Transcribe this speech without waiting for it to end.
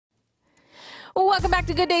Well, welcome back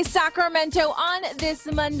to Good Day Sacramento on this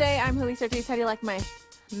Monday. I'm Julissa. How do you like my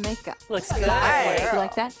makeup? Looks good. You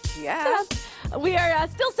like that? Yeah. We are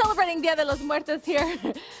still celebrating Dia de los Muertos here.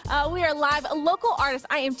 We are live. A local artist.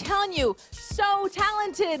 I am telling you, so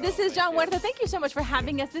talented. This is John Huerta. Thank you so much for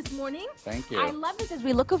having us this morning. Thank you. I love this. As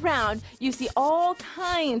we look around, you see all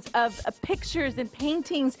kinds of pictures and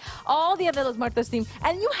paintings, all the Dia de los Muertos theme,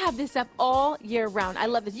 and you have this up all year round. I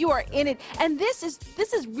love this. You are in it, and this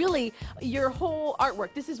is really your whole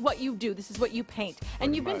artwork. This is what you do. This is what you paint,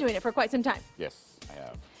 and you've been doing it for quite some time. Yes, I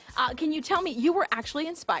have. Can you tell me, you were actually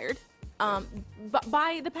inspired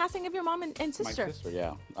by the passing of your mom and sister? My sister,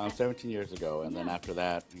 yeah. 17 years ago, and then after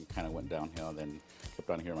that, it kind of went downhill, and then kept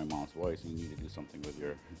on hearing my mom's voice, and you need to do something with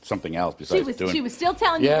something else besides doing. She was still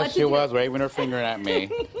telling you what to do. Yeah, she was, waving her finger at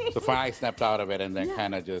me. So finally I snapped out of it, and then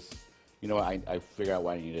kind of just, you know, I figured out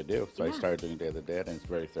what I needed to do. So I started doing Day of the Dead, and it's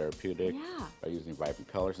very therapeutic. Yeah. By using vibrant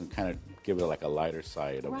colors and kind of give it like a lighter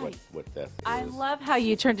side of what death is. I love how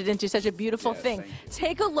you turned it into such a beautiful thing. Thank you.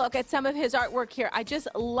 Take a look at some of his artwork here. I just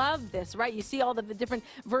love this, right? You see all the different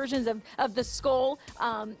versions of the skull,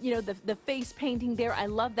 you know, the face painting there. I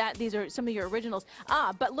love that. These are some of your originals.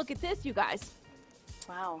 But look at this, you guys.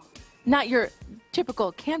 Wow. Not your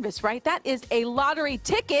typical canvas, right? That is a lottery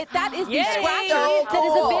ticket. That is the scratcher So that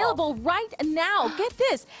is available right now. Get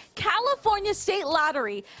this. California State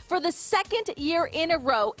Lottery, for the second year in a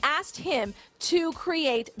row, asked him to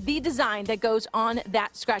create the design that goes on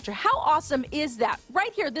that scratcher. How awesome is that?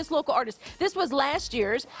 Right here, this local artist. This was last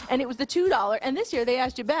year's, and it was the $2, and this year they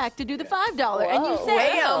asked you back to do the $5. And you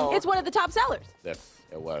said it's one of the top sellers. Yes,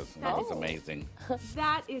 it was. And it was amazing.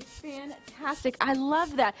 That is fantastic. I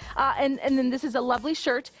love that. And then this is a lovely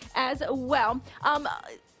shirt as well.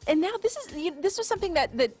 And now this was something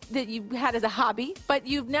that you had as a hobby, but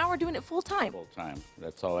you now are doing it full time. Full time.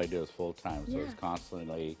 That's all I do is full time. So it's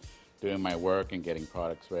constantly doing my work and getting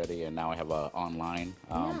products ready. And now I have online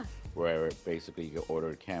where basically you can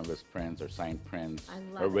order canvas prints or signed prints,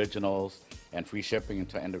 originals, and free shipping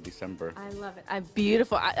until end of December. I love it.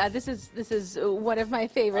 Beautiful. This is one of my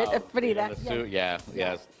favorite. Frida. The suit,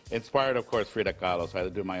 yes. Inspired, of course, Frida Kahlo, so I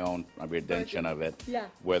had to do my own rendition of it. Yeah.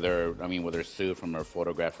 With her suit from her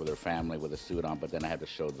photograph with her family with a suit on, but then I had to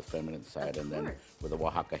show the feminine side, and then with the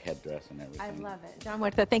Oaxaca headdress and everything. I love it. John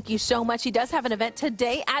Huerta, thank you so much. He does have an event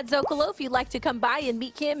today at Zocalo. If you'd like to come by and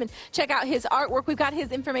meet him and check out his artwork, we've got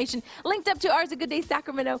his information linked up to ours at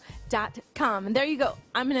GoodDaySacramento.com. And there you go.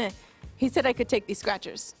 He said I could take these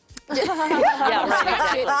scratchers. Scratch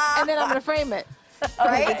it, and then I'm going to frame it.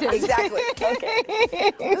 Right? Exactly.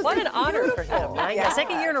 Okay. What an honor for him. The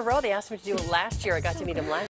second year in a row, they asked me to do it last year. I got to meet him last